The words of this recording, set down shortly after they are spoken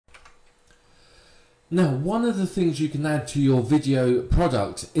Now, one of the things you can add to your video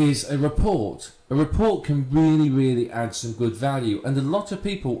product is a report. A report can really add some good value, and a lot of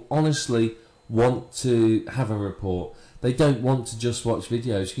people honestly want to have a report. They don't want to just watch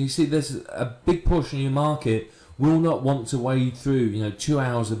videos. You see, there's a big portion of your market will not want to wade through 2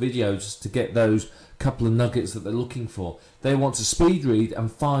 hours of videos to get those couple of nuggets that they're looking for. They want to speed read and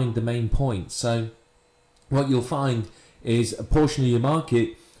find the main points. So what you'll find is a portion of your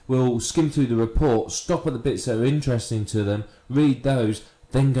market will skim through the report, stop at the bits that are interesting to them, read those,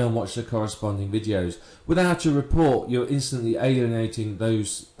 then go and watch the corresponding videos. Without a report, you're instantly alienating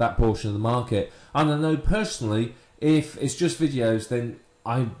that portion of the market. And I know personally, if it's just videos, then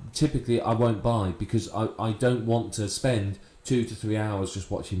I won't buy, because I don't want to spend 2 to 3 hours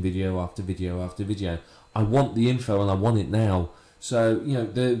just watching video after video after video. I want the info and I want it now. So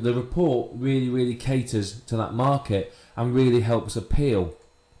the report really caters to that market and really helps appeal.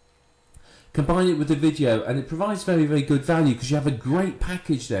 Combine it with the video and it provides very good value, because you have a great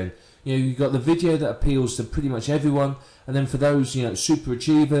package then. You've got the video that appeals to pretty much everyone, and then for those super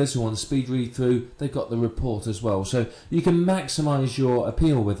achievers who want to speed read through, they've got the report as well. So you can maximize your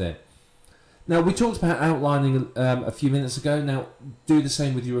appeal with it. Now, we talked about outlining a few minutes ago. Now, do the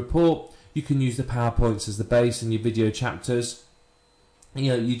same with your report. You can use the PowerPoints as the base and your video chapters.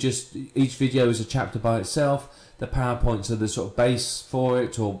 Each video is a chapter by itself. The PowerPoints are the sort of base for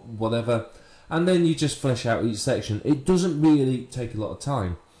it or whatever. And then you just flesh out each section. It doesn't really take a lot of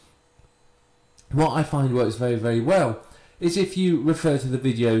time. What I find works very well is if you refer to the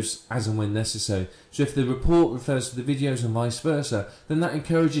videos as and when necessary. So if the report refers to the videos and vice versa, then that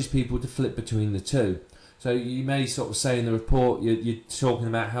encourages people to flip between the two. So you may sort of say in the report, you're talking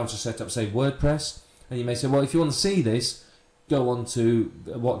about how to set up, say, WordPress, and you may say, well, if you want to see this, go on to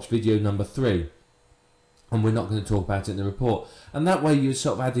watch video number 3. And we're not going to talk about it in the report. And that way you're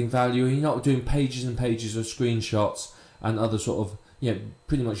sort of adding value, and you're not doing pages and pages of screenshots and other sort of,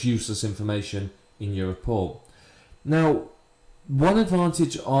 pretty much useless information in your report. Now, one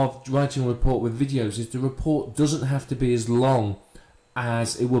advantage of writing a report with videos is the report doesn't have to be as long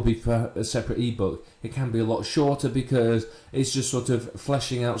as it will be for a separate ebook. It can be a lot shorter, because it's just sort of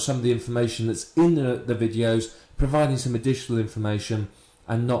fleshing out some of the information that's in the videos, providing some additional information,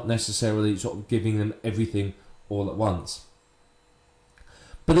 and not necessarily sort of giving them everything all at once.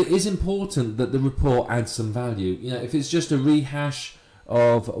 But it is important that the report adds some value. If it's just a rehash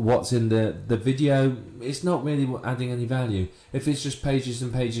of what's in the video, it's not really adding any value. If it's just pages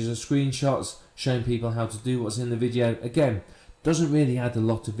and pages of screenshots showing people how to do what's in the video, again, doesn't really add a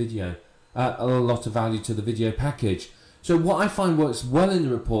lot of value to the video package. So what I find works well in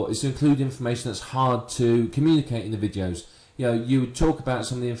the report is to include information that's hard to communicate in the videos. You would talk about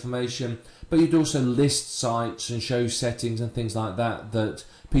some of the information, but you'd also list sites and show settings and things like that that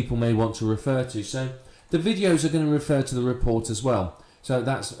people may want to refer to. So the videos are going to refer to the report as well. So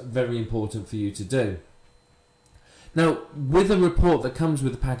that's very important for you to do. Now, with a report that comes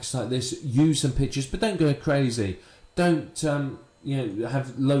with a package like this, use some pictures, but don't go crazy. Don't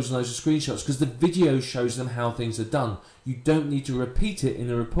have loads and loads of screenshots, because the video shows them how things are done. You don't need to repeat it in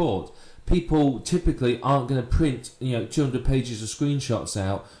the report. People typically aren't going to print 200 pages of screenshots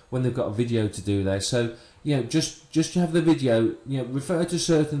out when they've got a video to do there. So just have the video, refer to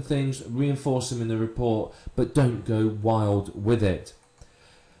certain things, reinforce them in the report, but don't go wild with it.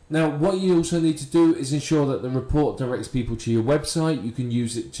 Now, what you also need to do is ensure that the report directs people to your website. You can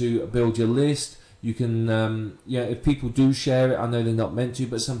use it to build your list. You can, if people do share it, I know they're not meant to,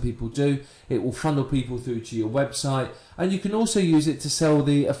 but some people do, it will funnel people through to your website. And you can also use it to sell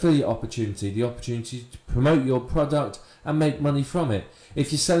the affiliate opportunity, the opportunity to promote your product and make money from it.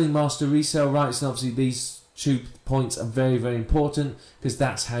 If you're selling master resale rights, then obviously these 2 points are very important, because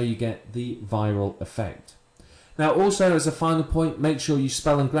that's how you get the viral effect. Now, also as a final point, make sure you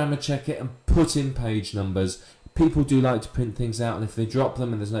spell and grammar check it and put in page numbers. People do like to print things out, and if they drop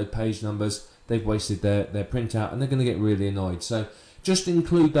them and there's no page numbers, they've wasted their printout, and they're going to get really annoyed. So just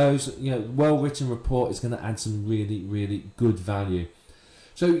include those. Well-written report is going to add some really good value.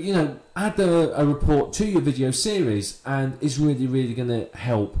 So add a report to your video series, and it's really going to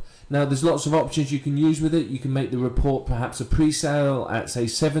help. Now, there's lots of options you can use with it. You can make the report perhaps a pre-sale at, say,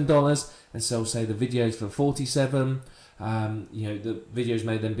 $7, and sell, say, the videos for $47. The videos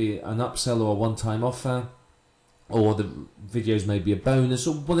may then be an upsell or a one-time offer, or the videos may be a bonus,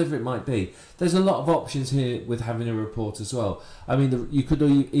 or whatever it might be. There's a lot of options here with having a report as well. I mean, you could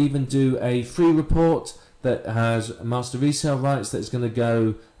even do a free report that has master resale rights that's going to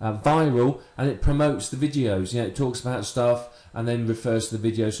go viral, and it promotes the videos. It talks about stuff and then refers to the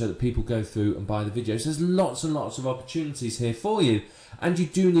video so that people go through and buy the videos. There's lots and lots of opportunities here for you. And you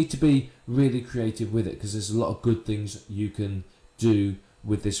do need to be really creative with it, because there's a lot of good things you can do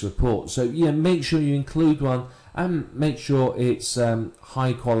with this report. So yeah, make sure you include one, and make sure it's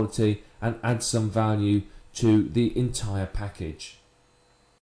high quality and add some value to the entire package.